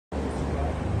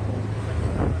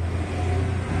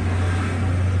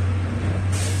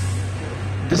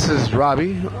This is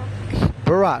Robbie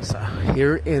Barraza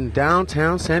here in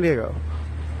downtown San Diego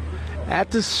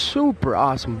at this super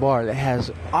awesome bar that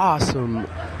has awesome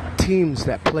teams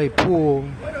that play pool.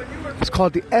 It's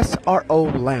called the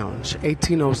SRO Lounge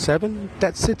 1807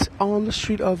 that sits on the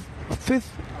street of 5th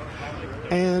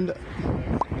and,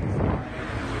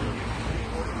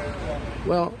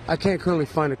 well, I can't currently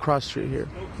find a cross street here.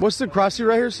 What's the cross street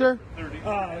right here, sir?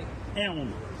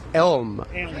 Elm.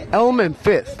 Elm and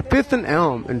 5th and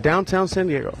Elm in downtown San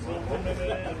Diego.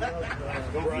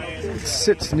 It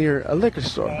sits near a liquor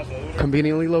store,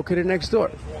 conveniently located next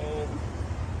door.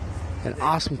 An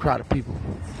awesome crowd of people,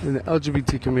 and the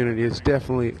LGBT community is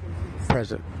definitely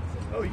present.